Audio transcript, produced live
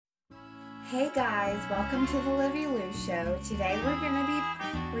Hey guys, welcome to the Livy Lou Show. Today we're going to be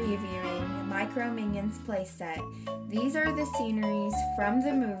reviewing Micro Minions playset. These are the sceneries from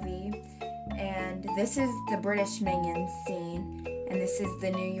the movie, and this is the British Minions scene, and this is the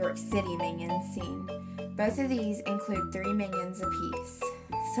New York City Minions scene. Both of these include 3 minions apiece.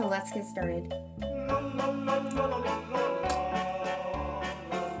 So let's get started.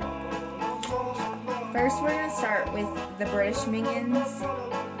 First we're going to start with the British Minions.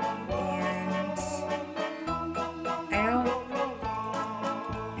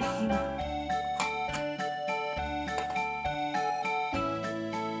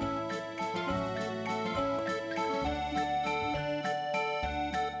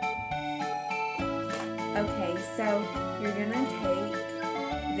 Okay, so you're gonna take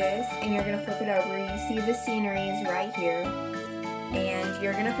this and you're gonna flip it over. You see the sceneries right here. And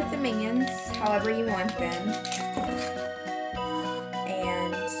you're gonna put the minions however you want them.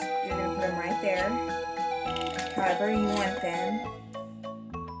 And you're gonna put them right there, however you want them.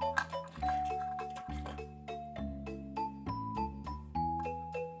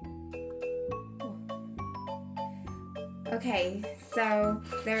 Okay, so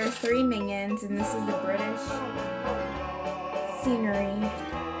there are 3 minions, and this is the British scenery,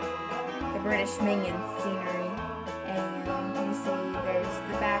 the British minion scenery, and you see there's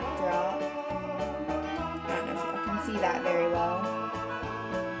the backdrop. I don't know if y'all can see that very well.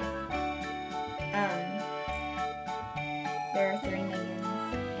 There are 3 minions,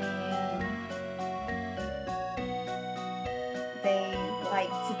 and they like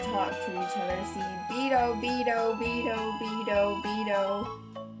to talk to each other. See, Beto, Beto, Beto, Beto, Beto,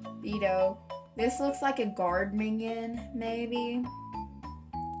 Beto. This looks like a guard minion, maybe.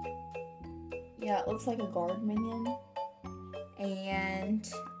 Yeah, it looks like a guard minion. And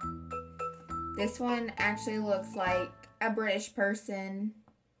this one actually looks like a British person,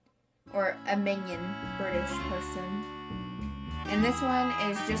 or a minion British person. And this one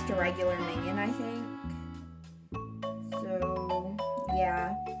is just a regular minion, I think. So,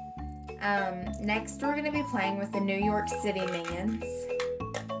 yeah. Next we're going to be playing with the New York City Minions.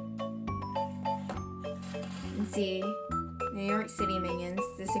 And see, New York City Minions.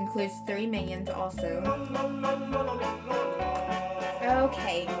 This includes 3 minions also.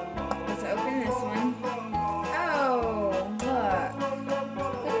 Okay, let's open this one. Oh, look.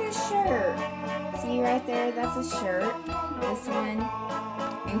 Look at his shirt. See right there, that's a shirt. This one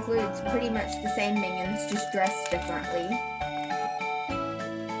includes pretty much the same minions, just dressed differently.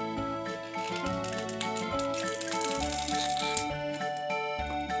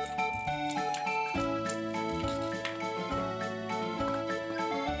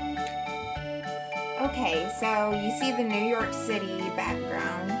 Okay, so you see the New York City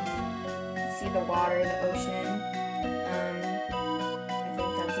background. You see the water, the ocean. I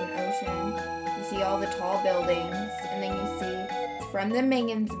think that's an ocean. You see all the tall buildings, and then you see it's from the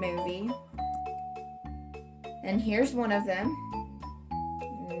Minions movie. And here's one of them.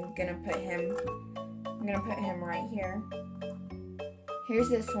 I'm gonna put him right here. Here's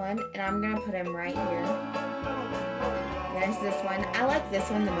this one, and I'm gonna put him right here. There's this one. I like this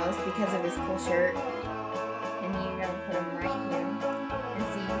one the most because of his cool shirt. And you're going to put him right here. And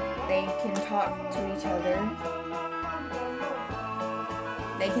see, they can talk to each other.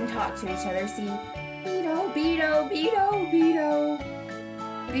 They can talk to each other. See, Beto, Beto, Beto, Beto,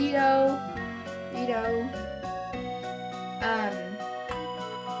 Beto, Beto.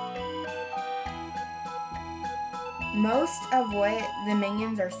 Most of what the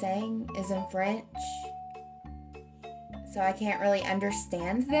minions are saying is in French. So I can't really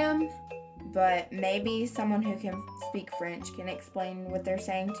understand them, but maybe someone who can speak French can explain what they're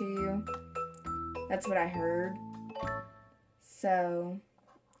saying to you. That's what I heard. So,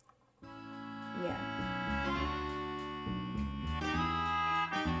 yeah.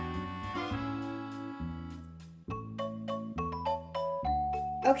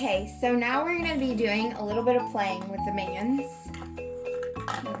 Okay, so now we're going to be doing a little bit of playing with the minions.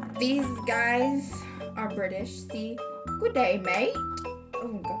 These guys are British, see? Good day, mate.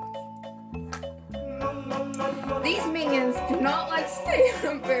 Oh, God. These minions do not like to stay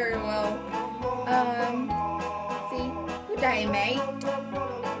up very well. See? Good day, mate.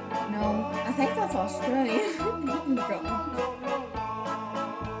 No, I think that's Australian. Oh, God.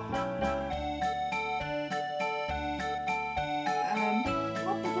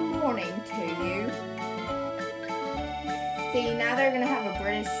 Top of the morning to you. See, now they're going to have a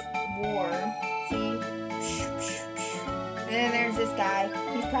British war. See? And then there's this guy.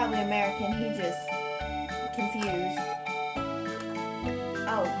 He's probably American. He just confused.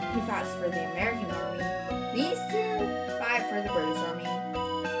 Oh, he fights for the American army. These two fight for the British army.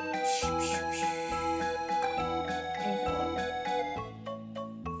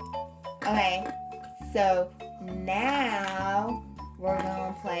 So now we're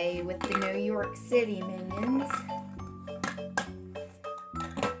gonna play with the New York City Minions.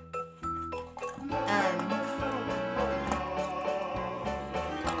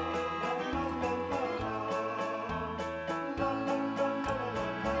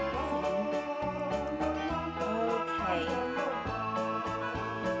 Okay.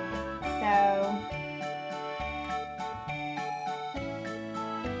 So,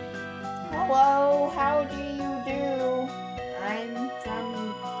 hello, how do you do? I'm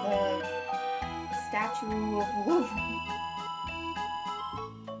from the Statue of Liberty.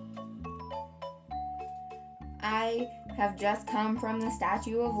 I have just come from the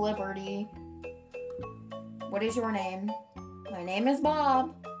Statue of Liberty. What is your name? My name is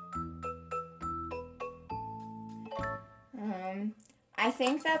Bob. I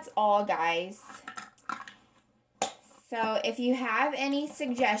think that's all, guys. So if you have any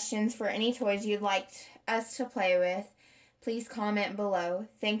suggestions for any toys you'd like us to play with, please comment below.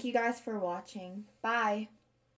 Thank you guys for watching. Bye.